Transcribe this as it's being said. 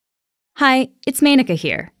Hi, it's Menaka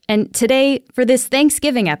here, and today, for this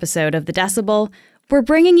Thanksgiving episode of The Decibel, we're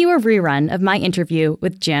bringing you a rerun of my interview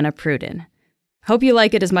with Jana Pruden. Hope you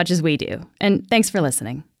like it as much as we do, and thanks for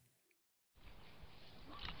listening.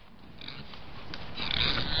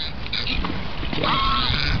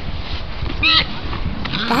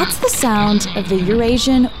 That's the sound of the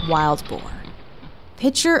Eurasian wild boar.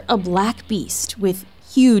 Picture a black beast with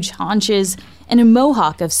huge haunches and a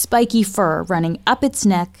mohawk of spiky fur running up its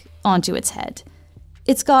neck onto its head.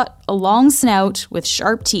 It's got a long snout with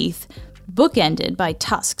sharp teeth, bookended by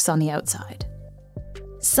tusks on the outside.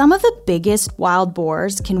 Some of the biggest wild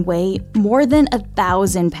boars can weigh more than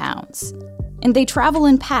 1,000 pounds, and they travel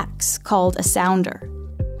in packs called a sounder.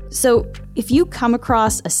 So if you come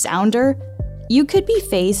across a sounder, you could be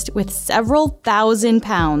faced with several thousand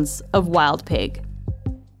pounds of wild pig.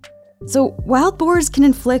 So wild boars can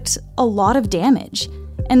inflict a lot of damage,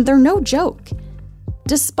 and they're no joke,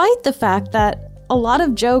 despite the fact that a lot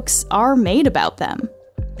of jokes are made about them.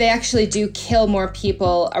 They actually do kill more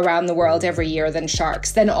people around the world every year than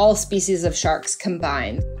sharks, than all species of sharks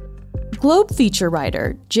combined. Globe feature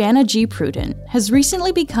writer Jana G. Pruden has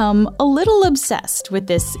recently become a little obsessed with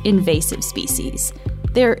this invasive species.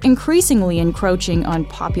 They're increasingly encroaching on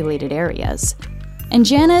populated areas. And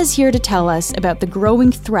Jana is here to tell us about the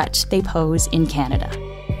growing threat they pose in Canada.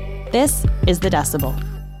 This is The Decibel.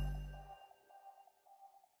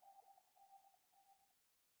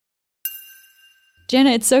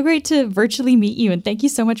 Jana, it's so great to virtually meet you, and thank you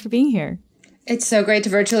so much for being here. It's so great to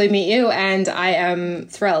virtually meet you, and I am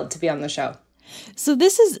thrilled to be on the show. So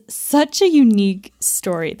this is such a unique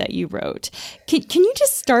story that you wrote. Can you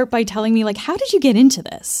just start by telling me, how did you get into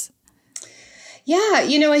this? Yeah,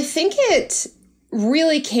 I think it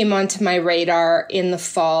really came onto my radar in the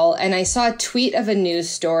fall, and I saw a tweet of a news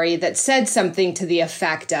story that said something to the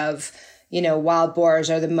effect of, wild boars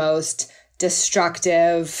are the most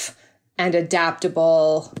destructive and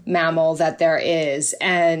adaptable mammal that there is.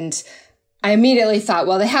 And I immediately thought,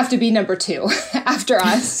 well, they have to be number 2 after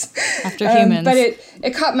us. After humans. But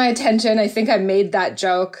it caught my attention. I think I made that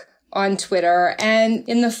joke on Twitter. And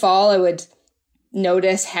in the fall, I would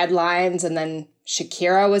notice headlines, and then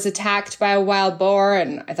Shakira was attacked by a wild boar.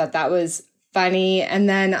 And I thought that was funny. And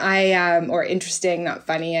then or interesting, not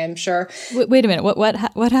funny, I'm sure. Wait a minute.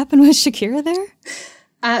 What happened with Shakira there?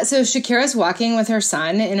 So Shakira's walking with her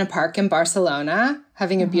son in a park in Barcelona,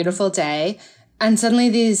 having a beautiful day. And suddenly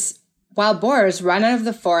these wild boars run out of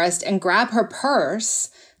the forest and grab her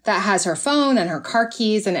purse that has her phone and her car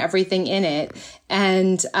keys and everything in it.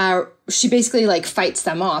 And she basically fights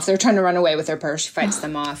them off. They're trying to run away with her purse. She fights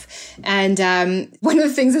them off. And one of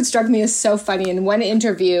the things that struck me as so funny, in one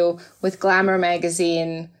interview with Glamour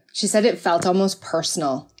magazine, she said it felt almost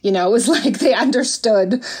personal. It was like they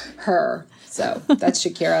understood her. So that's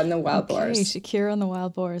Shakira and the wild boars. Shakira and the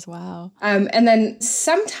wild boars. Wow. And then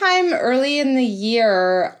sometime early in the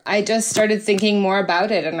year, I just started thinking more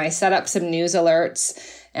about it, and I set up some news alerts,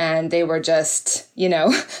 and they were just,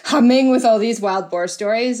 humming with all these wild boar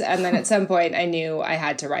stories. And then at some point I knew I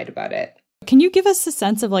had to write about it. Can you give us a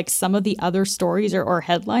sense of some of the other stories or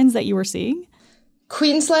headlines that you were seeing?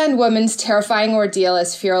 Queensland woman's terrifying ordeal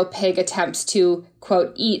as feral pig attempts to,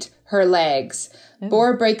 quote, eat her legs.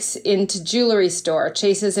 Boar breaks into jewelry store,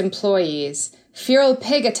 chases employees. Feral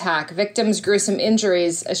pig attack, victim's gruesome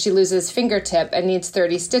injuries as she loses fingertip and needs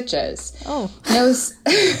 30 stitches. Oh. Nose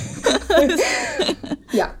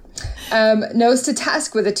to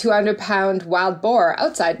task with a 200-pound wild boar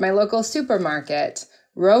outside my local supermarket.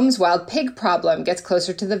 Rome's wild pig problem gets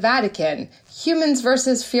closer to the Vatican. Humans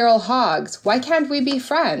versus feral hogs. Why can't we be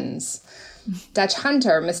friends? Dutch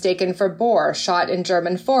hunter mistaken for boar shot in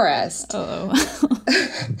German forest. Oh.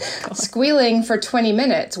 Squealing for 20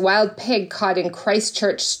 minutes. Wild pig caught in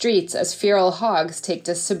Christchurch streets as feral hogs take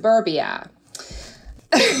to suburbia.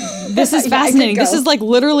 This is fascinating. This is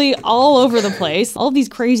literally all over the place. All these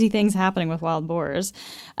crazy things happening with wild boars.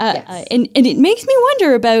 Yes. And it makes me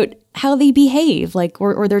wonder about how they behave,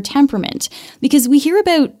 or their temperament. Because we hear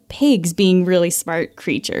about pigs being really smart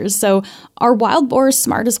creatures. So are wild boars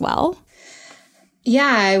smart as well?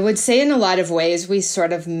 Yeah, I would say in a lot of ways we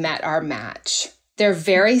sort of met our match. They're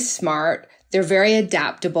very smart. They're very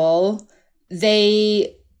adaptable.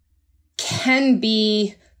 They can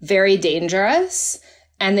be very dangerous,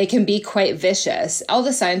 and they can be quite vicious. All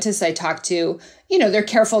the scientists I talk to, they're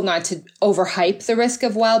careful not to overhype the risk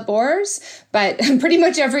of wild boars, but pretty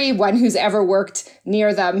much everyone who's ever worked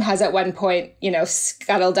near them has at one point,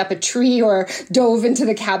 scuttled up a tree or dove into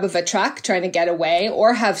the cab of a truck trying to get away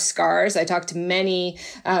or have scars. I talked to many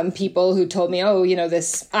people who told me,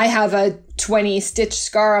 I have a 20-stitch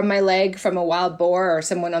scar on my leg from a wild boar, or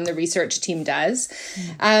someone on the research team does.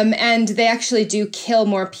 And they actually do kill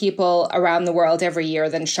more people around the world every year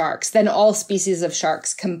than all species of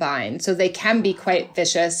sharks combined. So they can be quite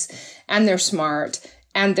vicious, and they're smart,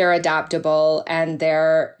 and they're adaptable, and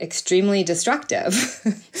they're extremely destructive.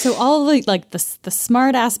 So all of the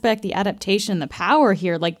smart aspect, the adaptation, the power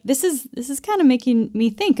here, this is kind of making me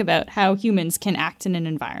think about how humans can act in an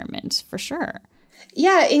environment, for sure.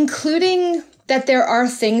 Yeah, including that there are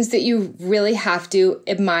things that you really have to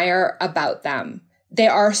admire about them. They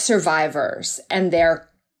are survivors, and they're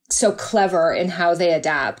so clever in how they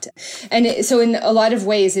adapt. And so in a lot of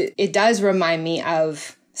ways, it does remind me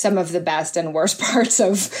of some of the best and worst parts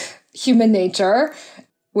of human nature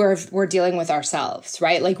where we're dealing with ourselves,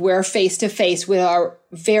 right? Like we're face to face with our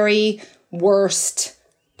very worst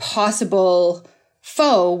possible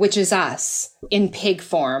foe, which is us in pig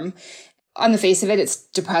form. On the face of it, it's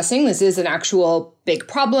depressing. This is an actual big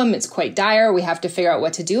problem. It's quite dire. We have to figure out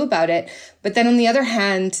what to do about it. But then on the other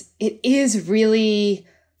hand, it is really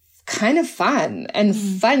kind of fun and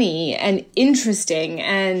funny and interesting.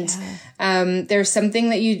 And there's something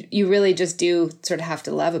that you really just do sort of have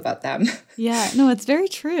to love about them. Yeah, no, it's very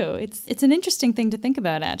true. It's an interesting thing to think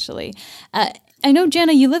about, actually. I know,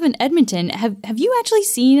 Jenna, you live in Edmonton. Have you actually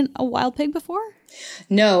seen a wild pig before?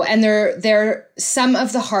 No, and they're some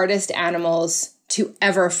of the hardest animals to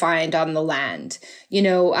ever find on the land.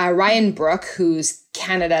 Ryan Brook, who's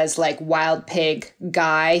Canada's wild pig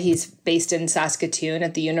guy, he's based in Saskatoon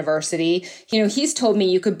at the university. He's told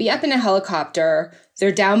me you could be up in a helicopter,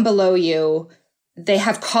 they're down below you, they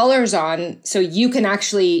have collars on, so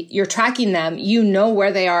you're tracking them,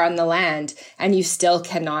 where they are on the land, and you still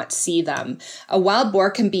cannot see them. A wild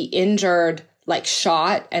boar can be injured,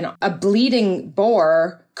 shot, and a bleeding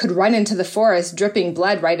boar could run into the forest dripping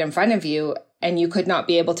blood right in front of you, and you could not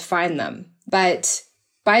be able to find them. But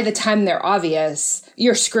by the time they're obvious,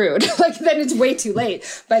 you're screwed. Then it's way too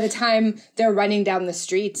late. By the time they're running down the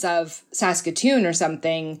streets of Saskatoon or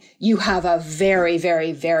something, you have a very,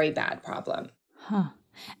 very, very bad problem. Huh.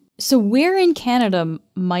 So where in Canada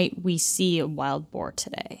might we see a wild boar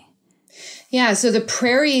today? Yeah, so the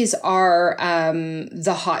prairies are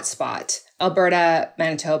the hot spot. Alberta,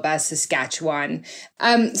 Manitoba, Saskatchewan.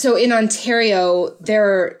 So in Ontario,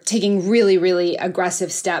 they're taking really, really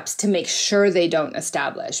aggressive steps to make sure they don't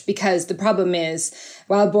establish, because the problem is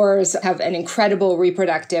wild boars have an incredible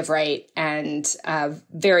reproductive rate, and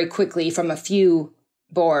very quickly from a few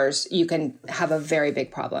boars, you can have a very big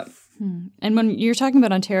problem. And when you're talking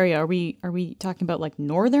about Ontario, are we talking about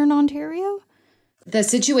Northern Ontario? The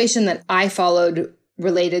situation that I followed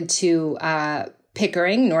related to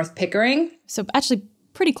Pickering, North Pickering. So actually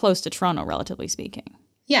pretty close to Toronto, relatively speaking.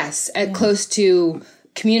 Yes, close to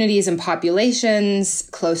communities and populations,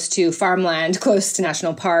 close to farmland, close to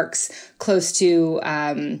national parks, close to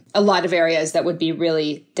a lot of areas that would be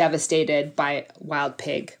really devastated by wild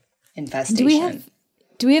pig infestation.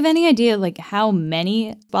 Do we have any idea how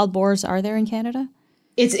many wild boars are there in Canada?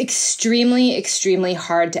 It's extremely, extremely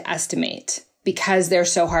hard to estimate because they're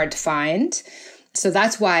so hard to find. So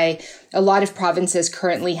that's why a lot of provinces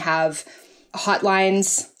currently have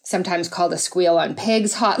hotlines, sometimes called a Squeal on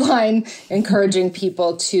Pigs hotline, encouraging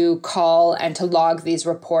people to call and to log these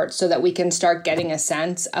reports so that we can start getting a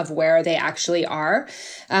sense of where they actually are.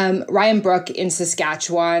 Ryan Brook in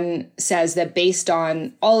Saskatchewan says that based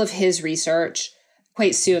on all of his research,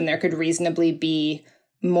 quite soon there could reasonably be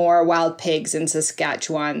more wild pigs in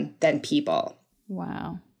Saskatchewan than people.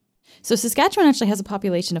 Wow. So Saskatchewan actually has a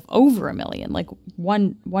population of over 1 million,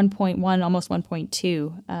 1.1, almost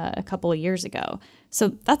 1.2 a couple of years ago. So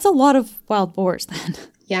that's a lot of wild boars then.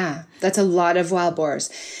 Yeah, that's a lot of wild boars.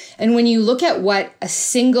 And when you look at what a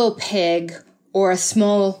single pig or a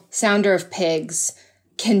small sounder of pigs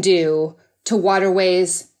can do to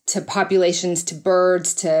waterways, to populations, to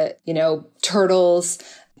birds, to, turtles,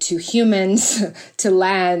 to humans, to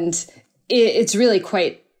land, it's really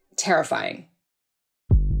quite terrifying.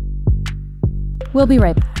 We'll be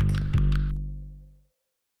right back.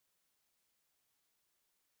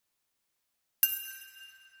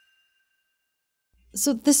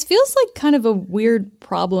 So this feels like kind of a weird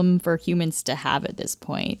problem for humans to have at this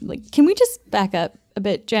point. Can we just back up a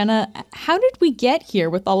bit, Jenna? How did we get here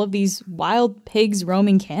with all of these wild pigs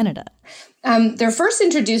roaming Canada? They're first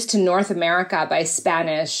introduced to North America by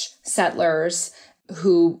Spanish settlers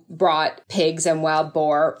who brought pigs and wild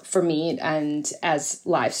boar for meat and as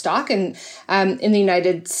livestock. And in the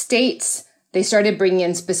United States, they started bringing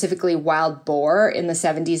in specifically wild boar in the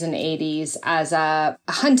 70s and 80s as a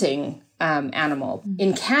hunting animal.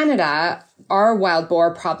 In Canada, our wild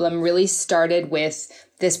boar problem really started with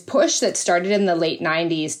this push that started in the late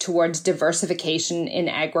 90s towards diversification in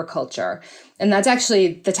agriculture. And that's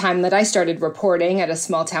actually the time that I started reporting at a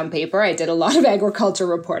small town paper. I did a lot of agriculture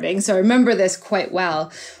reporting, so I remember this quite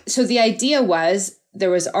well. So the idea was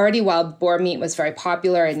there was already wild boar meat was very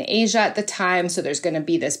popular in Asia at the time, so there's going to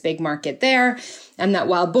be this big market there. And that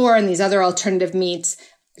wild boar and these other alternative meats,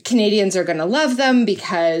 Canadians are going to love them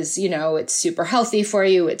because, you know, it's super healthy for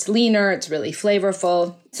you. It's leaner. It's really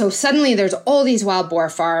flavorful. So suddenly there's all these wild boar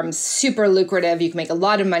farms, super lucrative. You can make a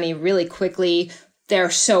lot of money really quickly. They're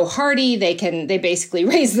so hardy. They basically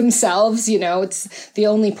raise themselves. You know, it's the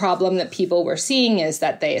only problem that people were seeing is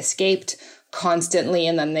that they escaped constantly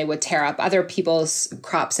and then they would tear up other people's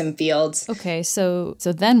crops and fields. Okay. So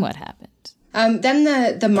then what happened?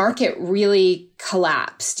 Then the market really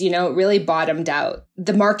collapsed, you know, it really bottomed out.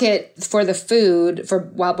 The market for the food,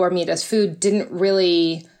 for wild boar meat as food, didn't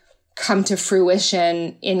really come to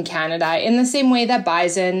fruition in Canada in the same way that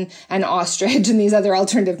bison and ostrich and these other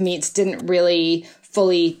alternative meats didn't really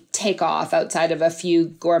fully take off outside of a few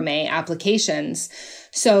gourmet applications.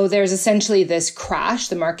 So there's essentially this crash.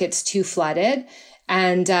 The market's too flooded.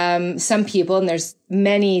 And some people, and there's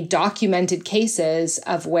many documented cases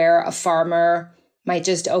of where a farmer might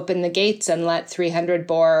just open the gates and let 300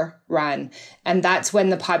 boar run. And that's when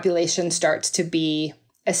the population starts to be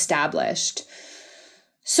established.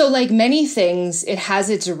 So like many things, it has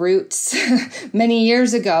its roots many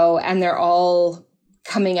years ago, and they're all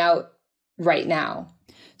coming out right now.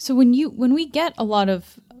 So when we get a lot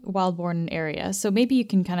of wild boar in an area, so maybe you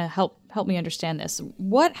can kind of help me understand this.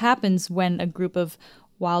 What happens when a group of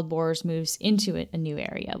wild boars moves into a new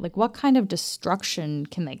area? Like what kind of destruction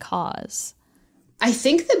can they cause? I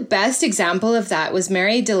think the best example of that was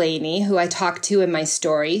Mary Delaney, who I talked to in my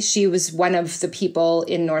story. She was one of the people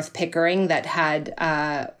in North Pickering that had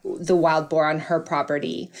the wild boar on her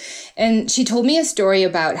property. And she told me a story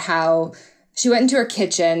about how she went into her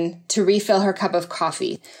kitchen to refill her cup of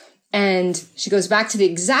coffee. And she goes back to the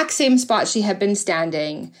exact same spot she had been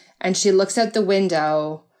standing. And she looks out the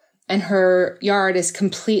window and her yard is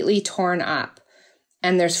completely torn up.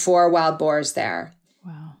 And there's 4 wild boars there.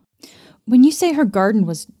 Wow. When you say her garden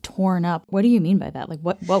was torn up, what do you mean by that? Like,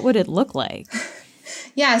 what would it look like?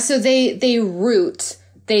 Yeah, so they root,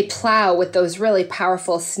 they plow with those really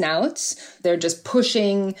powerful snouts. They're just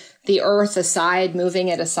pushing the earth aside, moving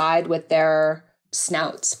it aside with their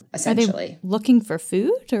snouts, essentially. Are they looking for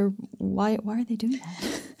food, or why are they doing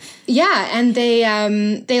that? Yeah, and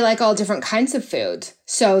they like all different kinds of food.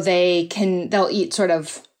 So they'll eat sort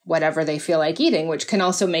of whatever they feel like eating, which can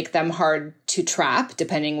also make them hard to trap,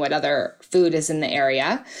 depending what other food is in the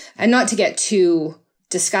area. And not to get too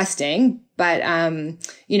disgusting, but,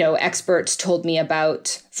 experts told me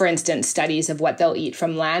about, for instance, studies of what they'll eat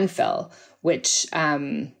from landfill, which,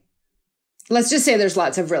 let's just say there's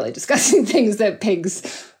lots of really disgusting things that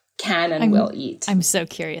pigs can and will eat. I'm so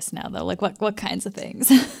curious now, though. Like, what kinds of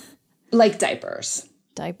things? Like diapers.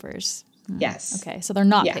 Diapers. Yes. Okay, so they're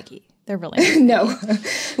not picky. They're really No.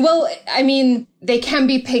 Well, I mean, they can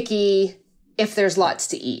be picky if there's lots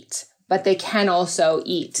to eat, but they can also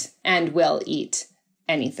eat and will eat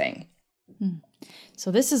anything. So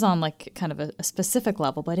this is on like kind of a specific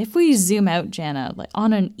level, but if we zoom out, Jana, like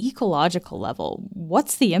on an ecological level,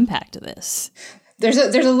 what's the impact of this? There's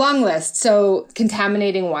a long list. So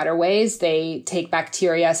contaminating waterways, they take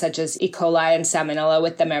bacteria such as E. coli and Salmonella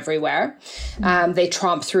with them everywhere. They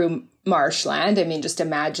tromp through marshland. I mean, just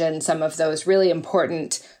imagine some of those really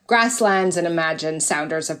important grasslands and imagine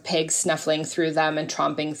sounders of pigs snuffling through them and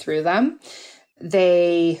tromping through them.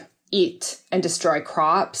 They eat and destroy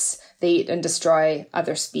crops. They eat and destroy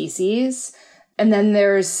other species. And then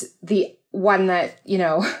there's the one that,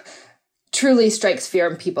 truly strikes fear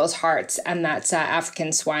in people's hearts, and that's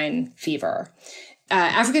African swine fever.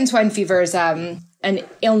 African swine fever is an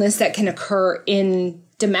illness that can occur in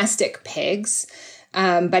domestic pigs.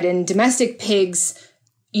 But in domestic pigs,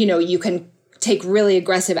 you can take really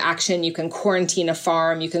aggressive action. You can quarantine a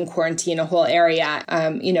farm. You can quarantine a whole area.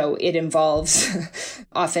 It involves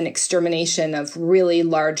often extermination of really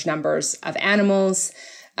large numbers of animals.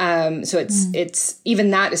 So it's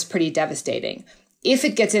even that is pretty devastating. If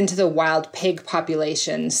it gets into the wild pig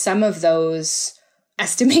population, some of those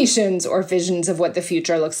estimations or visions of what the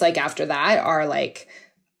future looks like after that are like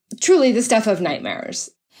truly the stuff of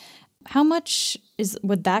nightmares. How much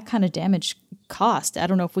would that kind of damage cost? I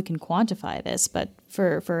don't know if we can quantify this, but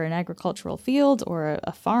for an agricultural field or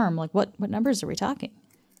a farm, like what numbers are we talking?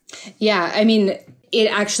 Yeah, I mean, it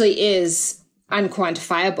actually is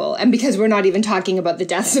unquantifiable. And because we're not even talking about the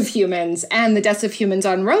deaths of humans and the deaths of humans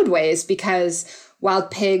on roadways, because wild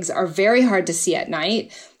pigs are very hard to see at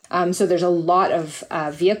night. So there's a lot of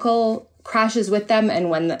vehicle crashes with them. And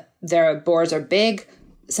when their boars are big,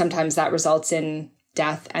 sometimes that results in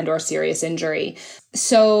death and or serious injury.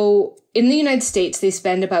 So in the United States, they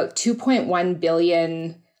spend about 2.1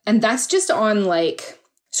 billion. And that's just on like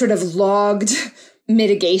sort of logged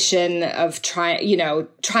mitigation of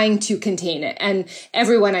trying to contain it. And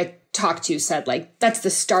everyone I talked to said, like, that's the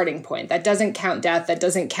starting point. That doesn't count death. That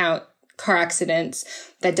doesn't count car accidents.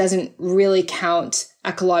 That doesn't really count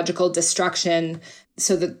ecological destruction.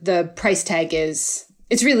 So the price tag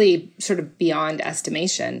it's really sort of beyond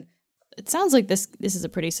estimation. It sounds like this is a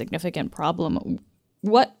pretty significant problem.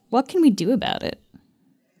 What can we do about it?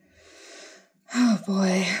 Oh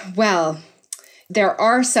boy. Well, there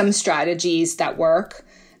are some strategies that work.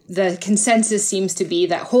 The consensus seems to be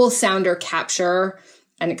that whole sounder capture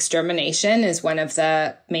and extermination is one of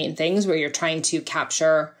the main things where you're trying to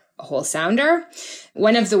capture a whole sounder.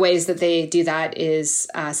 One of the ways that they do that is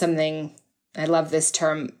something, I love this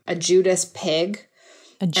term, a Judas pig.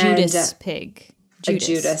 A Judas pig. A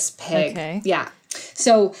Judas pig. Okay. Yeah.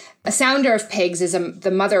 So a sounder of pigs is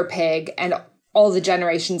the mother pig and all the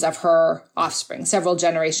generations of her offspring, several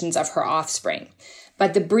generations of her offspring.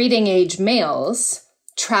 But the breeding age males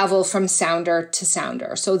travel from sounder to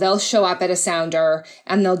sounder. So they'll show up at a sounder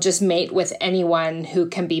and they'll just mate with anyone who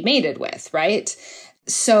can be mated with, right?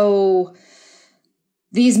 So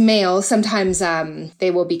these males, sometimes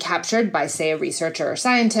they will be captured by, say, a researcher or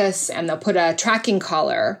scientist, and they'll put a tracking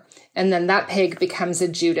collar. And then that pig becomes a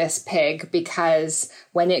Judas pig because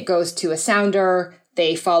when it goes to a sounder,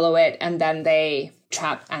 they follow it and then they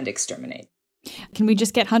trap and exterminate. Can we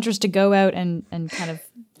just get hunters to go out and kind of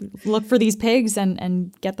look for these pigs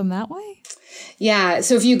and get them that way? Yeah.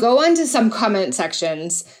 So if you go onto some comment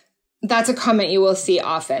sections, that's a comment you will see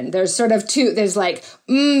often. There's sort of two, there's like,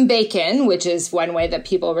 bacon, which is one way that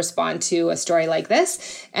people respond to a story like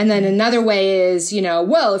this. And then another way is,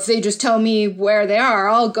 well, if they just tell me where they are,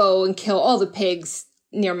 I'll go and kill all the pigs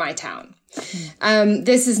near my town.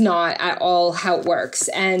 This is not at all how it works.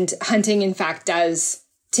 And hunting, in fact, does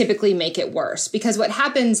typically make it worse because what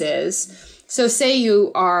happens is, so say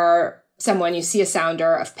you are someone, you see a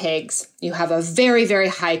sounder of pigs, you have a very, very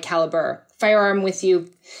high caliber firearm with you,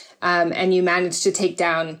 and you manage to take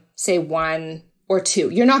down, say, one or two.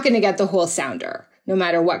 You're not going to get the whole sounder, no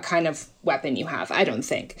matter what kind of weapon you have, I don't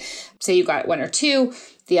think. Say you got one or two,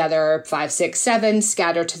 the other 5, 6, 7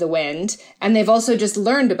 scatter to the wind, and they've also just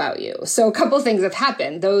learned about you. So a couple things have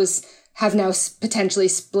happened. Those have now potentially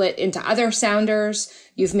split into other sounders.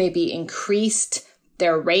 You've maybe increased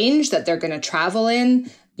their range that they're going to travel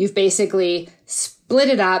in. You've basically split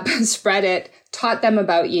it up, spread it, taught them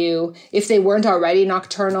about you. If they weren't already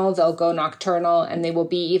nocturnal, they'll go nocturnal and they will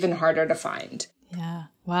be even harder to find. Yeah.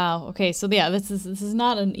 Wow. Okay. So yeah, this is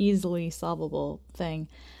not an easily solvable thing.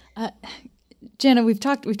 Jana, we've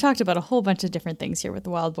talked about a whole bunch of different things here with the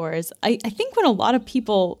wild boars. I think when a lot of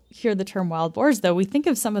people hear the term wild boars, though, we think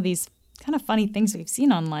of some of these kind of funny things we've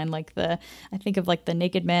seen online, like I think of like the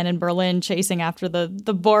naked man in Berlin chasing after the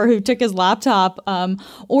boar who took his laptop.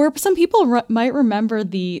 Or some people might remember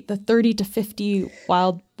the 30 to 50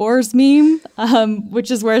 wild boars meme,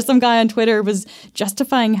 which is where some guy on Twitter was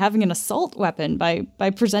justifying having an assault weapon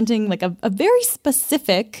by presenting like a very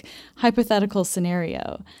specific hypothetical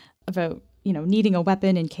scenario about needing a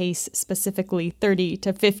weapon in case specifically 30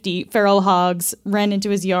 to 50 feral hogs ran into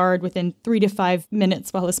his yard within 3 to 5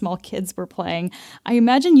 minutes while the small kids were playing. I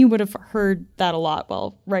imagine you would have heard that a lot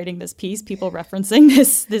while writing this piece, people referencing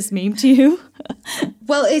this meme to you.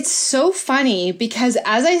 Well, it's so funny because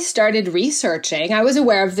as I started researching, I was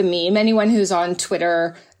aware of the meme. Anyone who's on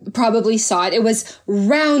Twitter probably saw it. It was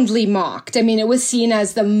roundly mocked. I mean, it was seen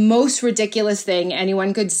as the most ridiculous thing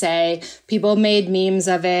anyone could say. People made memes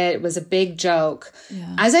of it. It was a big joke.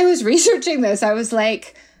 Yeah. As I was researching this, I was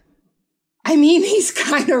like, I mean, he's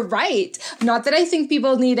kind of right. Not that I think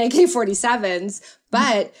people need AK-47s,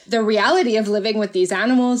 but the reality of living with these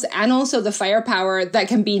animals and also the firepower that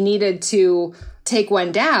can be needed to take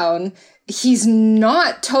one down, he's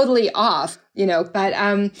not totally off, but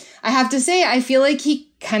I have to say, I feel like he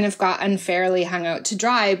kind of got unfairly hung out to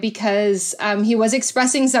dry because he was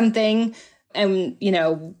expressing something and,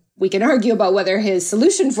 we can argue about whether his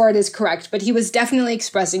solution for it is correct, but he was definitely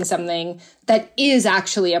expressing something that is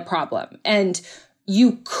actually a problem. And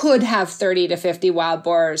you could have 30 to 50 wild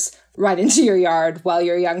boars run into your yard while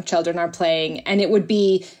your young children are playing, and it would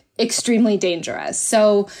be extremely dangerous.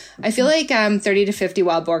 So I feel like 30 to 50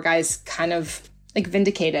 wild boar guys kind of like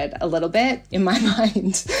vindicated a little bit in my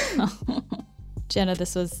mind. Jenna,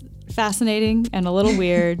 this was fascinating and a little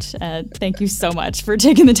weird. Thank you so much for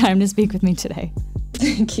taking the time to speak with me today.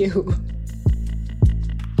 Thank you.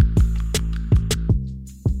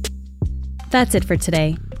 That's it for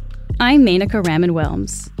today. I'm Menaka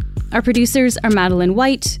Raman-Wilms. Our producers are Madeline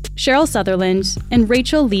White, Cheryl Sutherland, and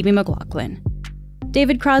Rachel Levy-McLaughlin.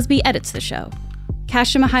 David Crosby edits the show.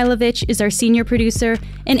 Kasia Mihailovich is our senior producer,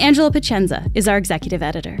 and Angela Pacenza is our executive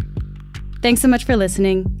editor. Thanks so much for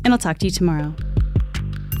listening, and I'll talk to you tomorrow.